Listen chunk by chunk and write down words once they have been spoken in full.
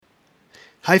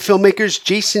Hi filmmakers,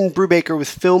 Jason Brubaker with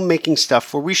Filmmaking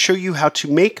Stuff, where we show you how to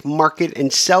make, market,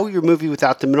 and sell your movie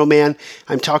without the middleman.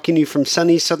 I'm talking to you from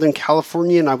sunny Southern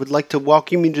California, and I would like to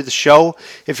welcome you to the show.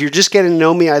 If you're just getting to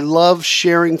know me, I love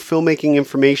sharing filmmaking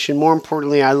information. More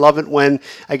importantly, I love it when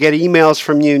I get emails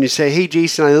from you and you say, hey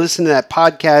Jason, I listened to that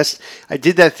podcast, I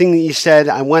did that thing that you said,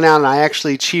 I went out and I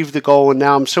actually achieved the goal, and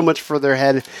now I'm so much further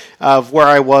ahead of where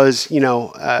I was,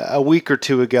 a week or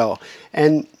two ago.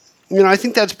 And I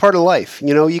think that's part of life.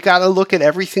 You got to look at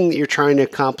everything that you're trying to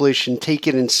accomplish and take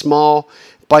it in small,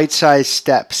 bite-sized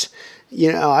steps.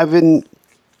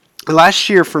 Last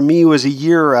year for me was a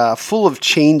year full of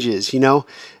changes.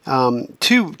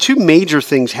 Two major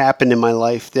things happened in my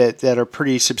life that are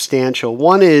pretty substantial.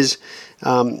 One is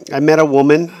I met a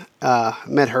woman,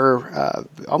 met her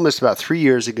almost about 3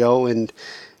 years ago, and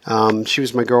she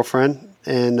was my girlfriend.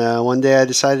 And one day I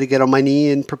decided to get on my knee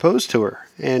and propose to her.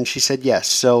 And she said yes.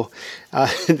 So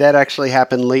that actually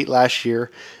happened late last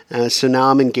year. So now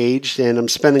I'm engaged and I'm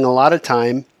spending a lot of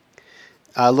time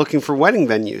looking for wedding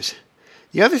venues.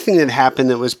 The other thing that happened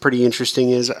that was pretty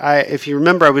interesting is, if you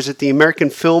remember, I was at the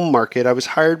American Film Market. I was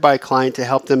hired by a client to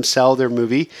help them sell their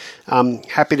movie. I'm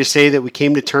happy to say that we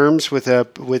came to terms with gosh,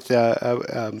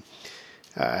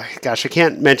 I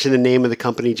can't mention the name of the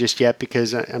company just yet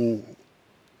because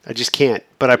I just can't,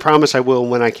 but I promise I will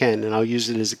when I can, and I'll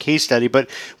use it as a case study. But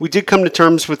we did come to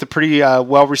terms with a pretty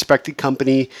well-respected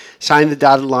company, signed the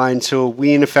dotted line, so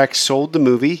we in effect sold the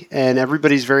movie, and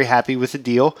everybody's very happy with the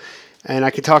deal. And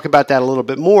I could talk about that a little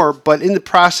bit more, but in the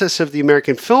process of the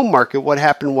American Film Market, what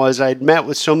happened was I'd met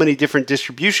with so many different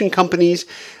distribution companies,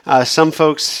 some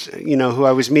folks, who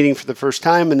I was meeting for the first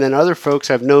time, and then other folks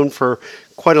I've known for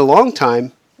quite a long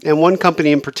time. And one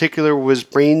company in particular was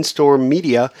Brainstorm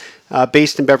Media,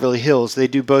 based in Beverly Hills. They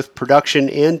do both production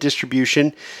and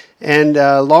distribution. And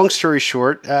long story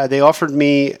short, they offered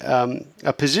me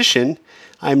a position.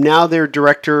 I'm now their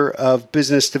director of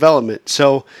business development.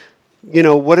 So,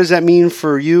 what does that mean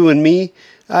for you and me?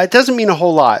 It doesn't mean a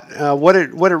whole lot. What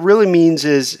it really means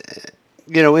is,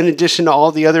 in addition to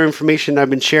all the other information I've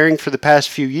been sharing for the past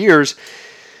few years,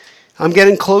 I'm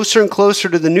getting closer and closer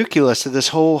to the nucleus of this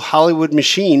whole Hollywood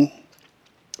machine,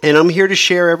 and I'm here to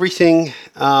share everything,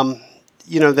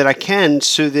 that I can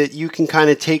so that you can kind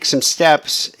of take some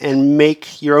steps and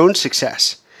make your own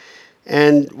success.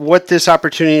 And what this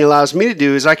opportunity allows me to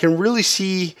do is I can really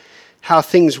see how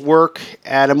things work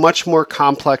at a much more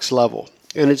complex level.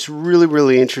 And it's really,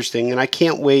 really interesting. And I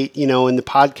can't wait, in the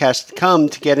podcast to come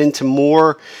to get into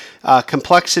more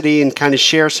complexity and kind of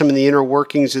share some of the inner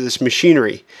workings of this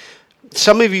machinery.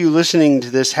 Some of you listening to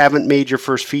this haven't made your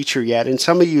first feature yet, and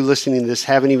some of you listening to this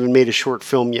haven't even made a short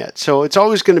film yet. So it's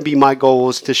always going to be my goal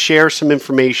is to share some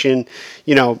information,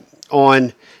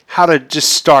 on how to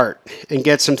just start and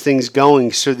get some things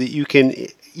going so that you can,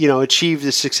 achieve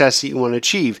the success that you want to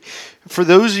achieve. For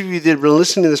those of you that have been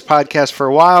listening to this podcast for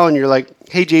a while and you're like,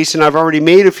 hey, Jason, I've already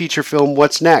made a feature film.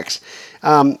 What's next?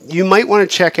 You might want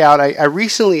to check out, I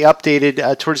recently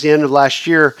updated, towards the end of last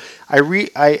year, I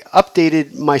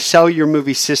updated my Sell Your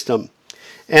Movie system.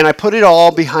 And I put it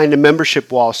all behind a membership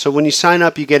wall. So when you sign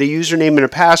up, you get a username and a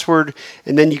password,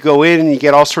 and then you go in and you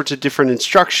get all sorts of different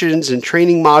instructions and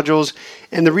training modules.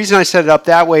 And the reason I set it up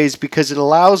that way is because it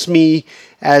allows me,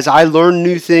 as I learn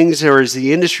new things or as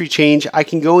the industry change, I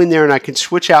can go in there and I can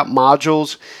switch out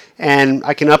modules and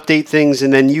I can update things,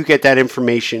 and then you get that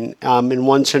information in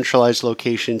one centralized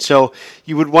location. So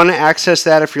you would want to access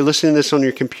that if you're listening to this on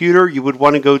your computer. You would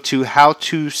want to go to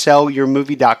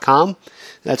howtosellyourmovie.com.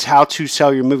 That's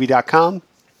howtosellyourmovie.com.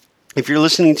 If you're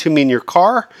listening to me in your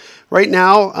car right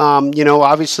now,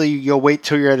 obviously you'll wait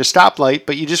till you're at a stoplight,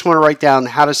 but you just want to write down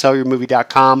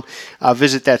howtosellyourmovie.com,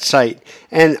 visit that site.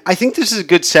 And I think this is a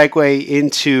good segue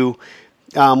into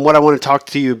what I want to talk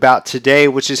to you about today,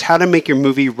 which is how to make your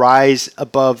movie rise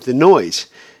above the noise.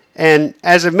 And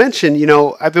as I've mentioned,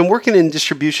 I've been working in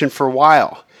distribution for a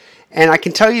while, and I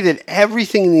can tell you that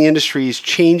everything in the industry is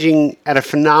changing at a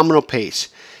phenomenal pace.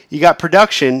 You got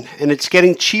production, and it's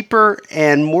getting cheaper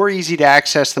and more easy to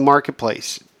access the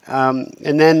marketplace.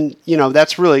 And then,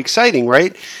 that's really exciting,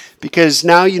 right? Because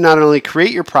now you not only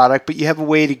create your product, but you have a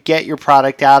way to get your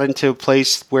product out into a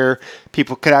place where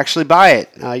people could actually buy it,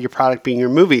 your product being your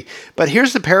movie. But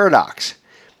here's the paradox.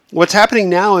 What's happening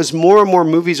now is more and more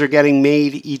movies are getting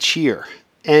made each year.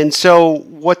 And so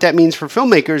what that means for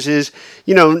filmmakers is,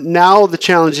 now the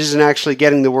challenge isn't actually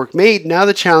getting the work made. Now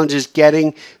the challenge is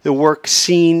getting the work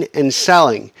seen and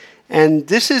selling. And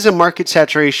this is a market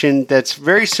saturation that's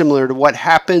very similar to what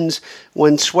happens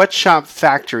when sweatshop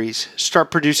factories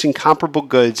start producing comparable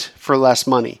goods for less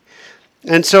money.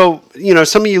 And so,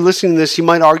 some of you listening to this, you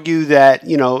might argue that,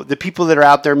 the people that are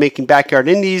out there making backyard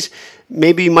indies,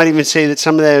 maybe you might even say that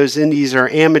some of those indies are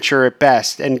amateur at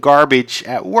best and garbage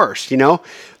at worst,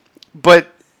 But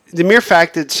the mere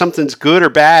fact that something's good or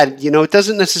bad, it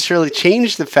doesn't necessarily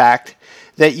change the fact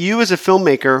that you as a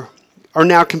filmmaker are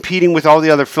now competing with all the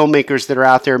other filmmakers that are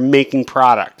out there making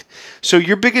product. So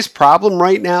your biggest problem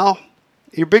right now,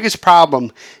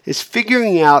 is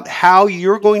figuring out how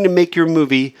you're going to make your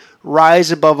movie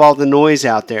rise above all the noise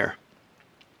out there.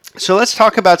 So let's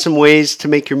talk about some ways to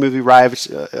make your movie rise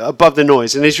above the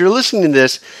noise. And as you're listening to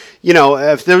this,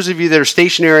 if those of you that are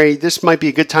stationary, this might be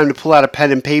a good time to pull out a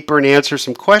pen and paper and answer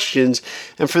some questions.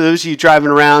 And for those of you driving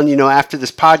around, after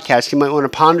this podcast, you might want to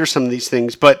ponder some of these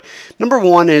things. But number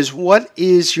one is, what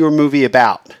is your movie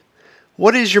about?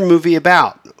 What is your movie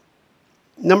about?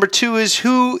 Number two is,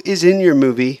 who is in your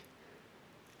movie?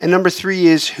 And number three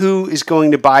is, who is going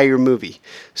to buy your movie?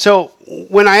 So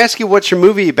when I ask you what's your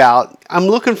movie about, I'm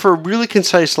looking for a really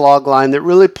concise log line that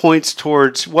really points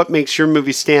towards what makes your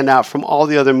movie stand out from all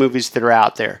the other movies that are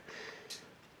out there.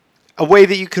 A way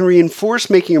that you can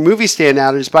reinforce making your movie stand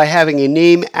out is by having a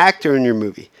name actor in your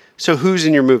movie. So who's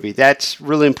in your movie? That's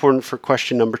really important for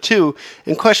question number two.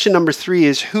 And question number three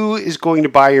is, who is going to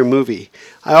buy your movie?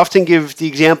 I often give the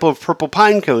example of purple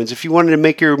pine cones. If you wanted to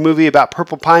make your movie about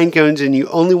purple pine cones and you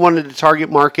only wanted to target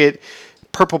market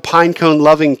purple pine cone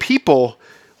loving people,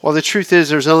 well, the truth is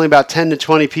there's only about 10 to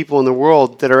 20 people in the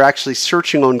world that are actually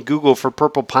searching on Google for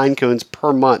purple pine cones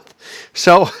per month.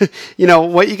 So,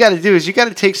 what you got to do is you got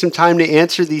to take some time to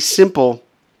answer these simple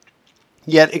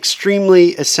yet extremely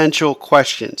essential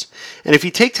questions. And if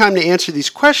you take time to answer these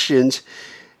questions,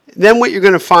 then what you're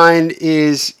going to find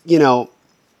is,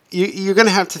 you're going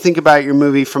to have to think about your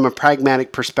movie from a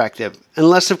pragmatic perspective,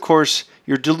 unless, of course,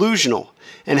 you're delusional.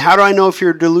 And how do I know if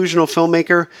you're a delusional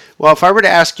filmmaker? Well, if I were to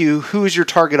ask you who is your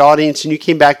target audience, and you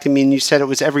came back to me and you said it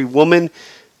was every woman,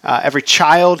 every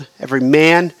child, every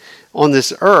man on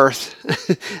this earth,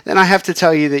 then I have to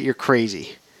tell you that you're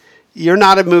crazy. You're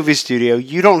not a movie studio.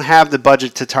 You don't have the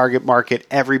budget to target market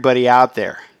everybody out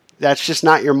there. That's just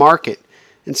not your market.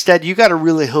 Instead, you got to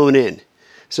really hone in.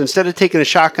 So instead of taking a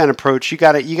shotgun approach, you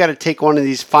got to take one of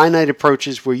these finite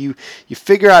approaches where you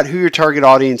figure out who your target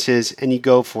audience is and you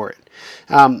go for it.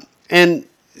 And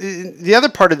the other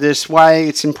part of this, why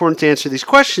it's important to answer these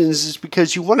questions, is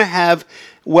because you want to have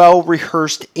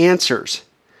well-rehearsed answers.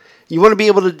 You want to be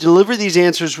able to deliver these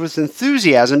answers with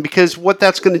enthusiasm, because what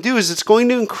that's going to do is it's going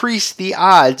to increase the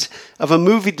odds of a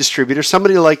movie distributor,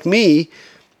 somebody like me,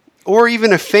 or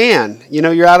even a fan.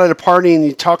 You're out at a party and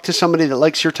you talk to somebody that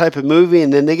likes your type of movie,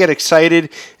 and then they get excited,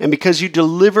 and because you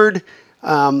delivered,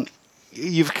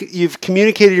 you've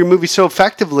communicated your movie so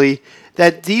effectively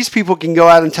that these people can go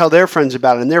out and tell their friends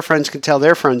about it, and their friends can tell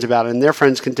their friends about it, and their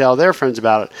friends can tell their friends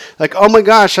about it. Like, oh my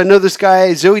gosh, I know this guy,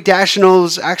 Zooey Deschanel,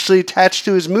 is actually attached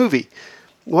to his movie.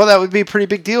 Well, that would be a pretty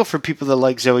big deal for people that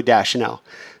like Zooey Deschanel.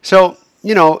 So,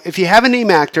 if you have a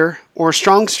name actor or a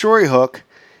strong story hook,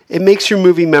 it makes your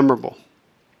movie memorable.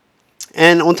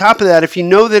 And on top of that, if you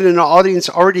know that an audience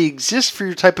already exists for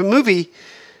your type of movie,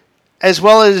 as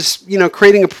well as,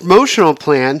 creating a promotional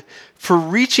plan for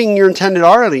reaching your intended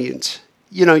audience,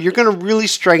 you're going to really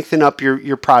strengthen up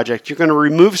your project. You're going to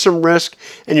remove some risk,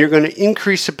 and you're going to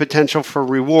increase the potential for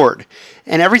reward.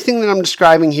 And everything that I'm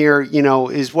describing here,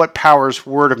 is what powers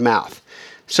word of mouth.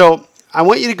 So I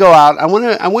want you to go out. I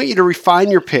want you to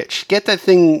refine your pitch. Get that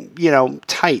thing,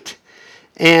 tight.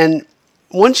 And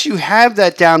once you have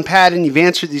that down pat and you've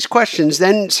answered these questions,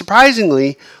 then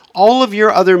surprisingly, all of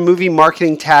your other movie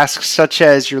marketing tasks, such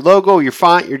as your logo, your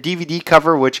font, your DVD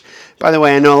cover, which, by the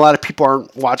way, I know a lot of people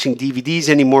aren't watching DVDs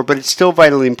anymore, but it's still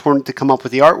vitally important to come up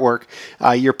with the artwork,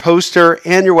 your poster,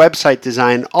 and your website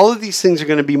design. All of these things are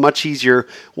going to be much easier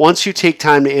once you take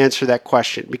time to answer that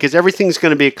question, because everything's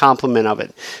going to be a complement of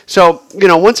it. So,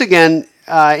 once again,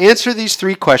 answer these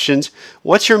three questions.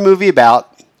 What's your movie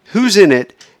about? Who's in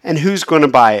it? And who's going to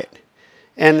buy it?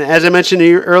 And as I mentioned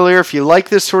earlier, if you like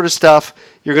this sort of stuff,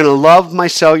 you're going to love my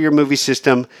Sell Your Movie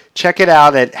system. Check it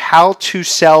out at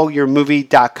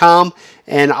howtosellyourmovie.com,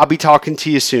 and I'll be talking to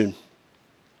you soon.